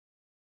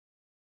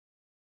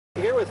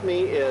with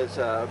me is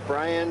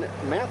Brian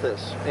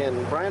Mathis.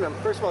 And Brian,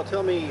 first of all,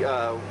 tell me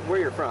where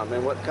you're from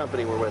and what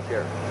company we're with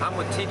here. I'm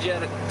with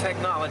Ghidare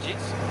Technologies,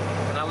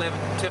 and I live in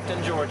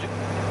Tifton, Georgia.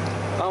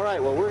 All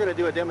right, well, we're going to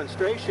do a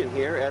demonstration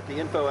here at the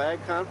Info Ag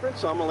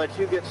Conference, so I'm going to let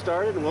you get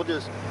started and we'll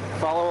just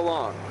follow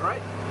along. Great.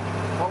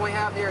 What we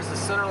have here is the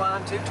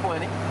Centerline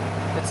 220.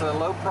 It's a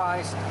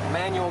low-priced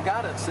manual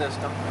guidance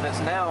system that's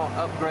now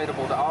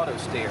upgradable to auto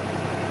steer.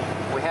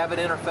 We have it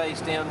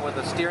interfaced in with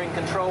a steering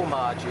control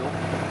module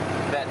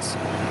that's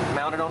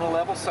mounted on a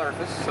level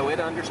surface, so it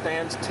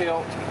understands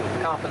tilt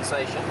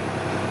compensation,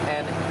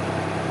 and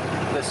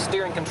the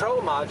steering control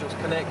module is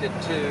connected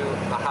to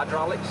a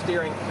hydraulic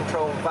steering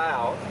control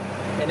valve,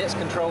 and it's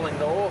controlling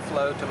the oil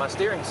flow to my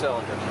steering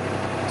cylinders.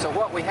 So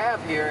what we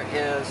have here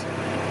is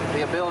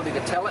the ability to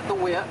tell it the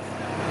width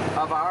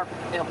of our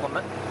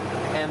implement,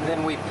 and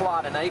then we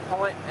plot an A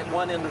point at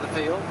one end of the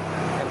field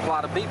and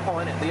plot a B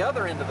point at the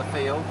other end of the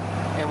field,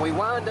 and we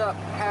wind up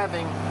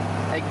having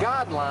a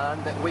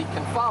guideline that we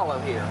can follow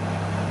here.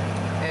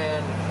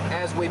 And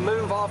as we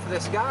move off of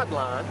this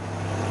guideline,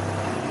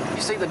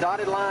 you see the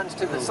dotted lines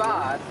to the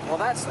side. Well,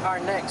 that's our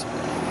next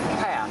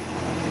path.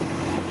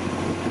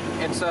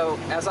 And so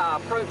as I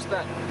approach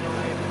that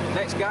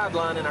next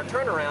guideline in our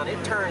turnaround,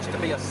 it turns to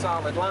be a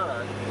solid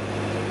line.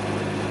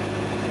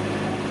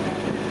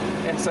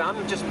 And so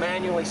I'm just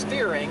manually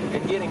steering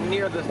and getting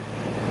near the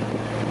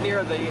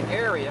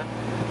area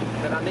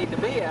that I need to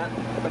be at.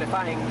 But if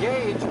I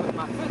engage with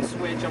my foot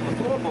switch on the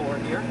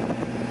floorboard here,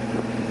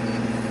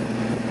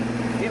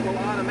 it will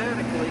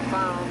automatically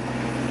find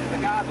the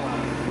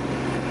guideline.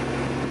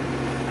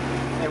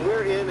 And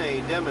we're in a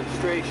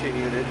demonstration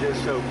unit,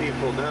 just so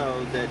people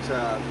know that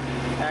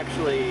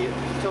actually,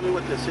 tell me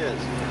what this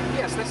is.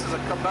 Yes, this is a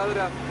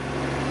Kubota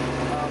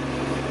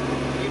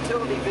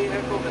utility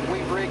vehicle that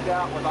we've rigged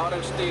out with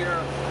auto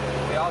steer.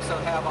 We also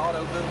have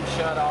auto boom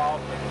shut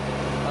off.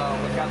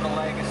 We've got the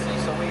Legacy,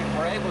 so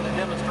we're able to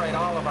demonstrate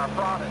all of our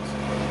products.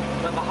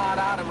 But the hot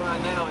item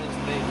right now is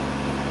the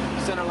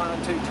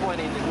Centerline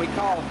 220 that we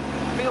call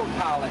Field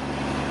Pilot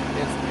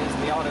is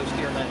the auto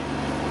steer name.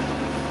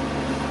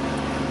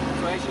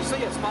 So as you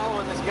see, it's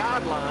following this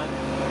guideline.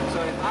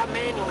 So if I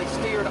manually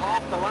steered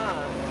off the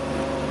line,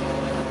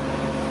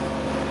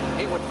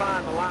 it would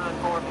find the line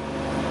for me.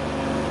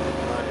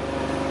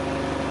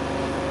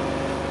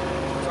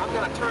 So I'm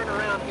going to turn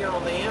around here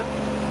on the end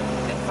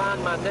and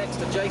find my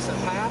next adjacent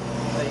path.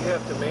 So you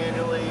have to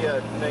manually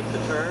make the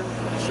turn?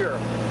 Sure.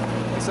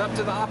 It's up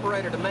to the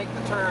operator to make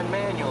the turn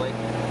manually,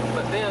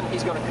 but then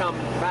he's going to come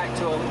back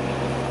to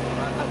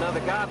another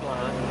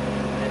guideline,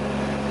 and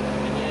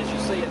as you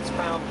see, it's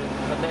found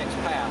the next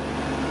path.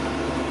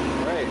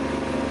 Right.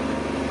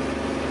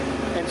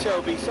 And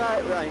so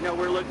beside, I know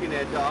we're looking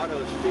at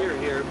auto steer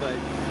here, but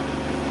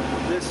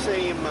this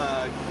same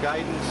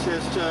guidance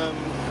system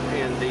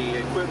and the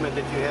equipment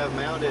that you have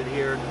mounted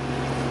here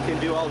can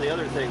do all the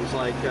other things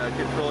like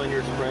controlling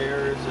your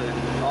sprayers,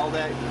 and all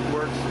that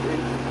works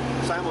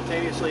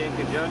simultaneously in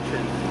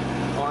conjunction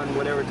on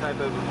whatever type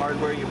of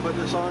hardware you put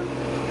this on?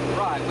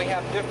 Right. We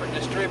have different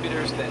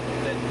distributors that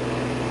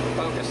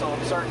focus on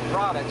certain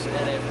products,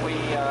 and if we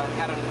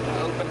had an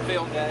open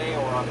field day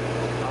or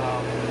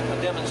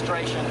a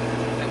demonstration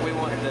that we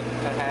wanted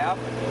to have,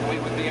 we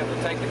would be able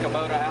to take the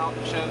Kubota out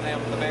and show them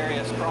the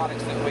various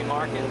products that we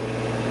market.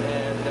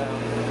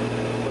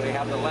 And we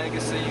have the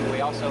Legacy.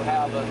 We also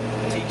have a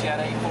T-Jet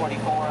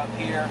 844 up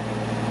here.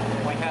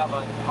 We have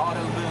an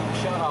auto boom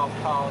shutoff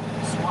called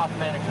Swap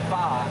Manager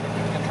 5 that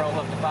can control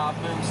up to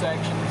 5 boom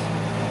sections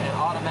and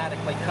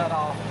automatically cut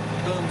off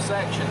boom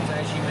sections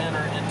as you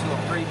enter into a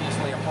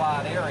previously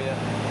applied area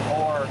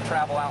or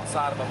travel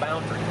outside of a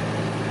boundary.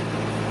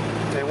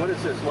 And what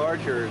is this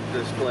larger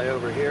display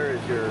over here?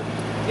 Is your...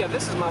 Yeah,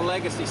 this is my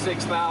Legacy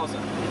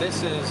 6000.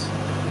 This is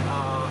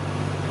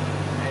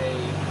a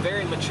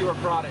very mature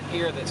product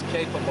here that's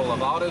capable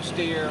of auto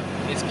steer.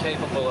 It's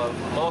capable of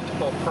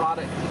multiple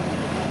product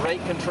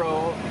rate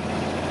control.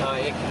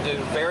 It can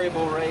do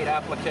variable rate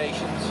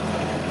applications.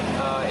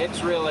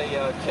 It's really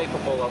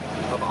capable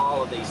of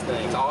all of these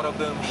things. Auto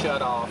boom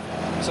shut off.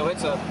 So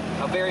it's a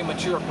very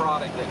mature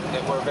product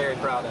that we're very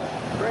proud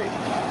of. Great.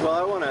 Well,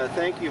 I want to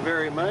thank you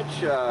very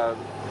much,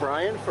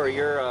 Brian, for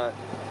your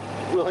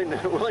willing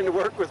to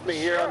work with me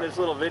here on this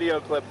little video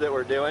clip that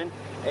we're doing.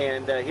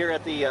 And here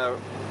at the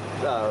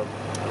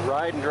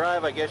Ride and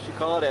Drive, I guess you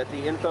call it, at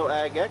the Info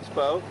Ag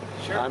Expo,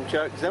 Sure. I'm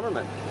Chuck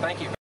Zimmerman.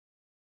 Thank you.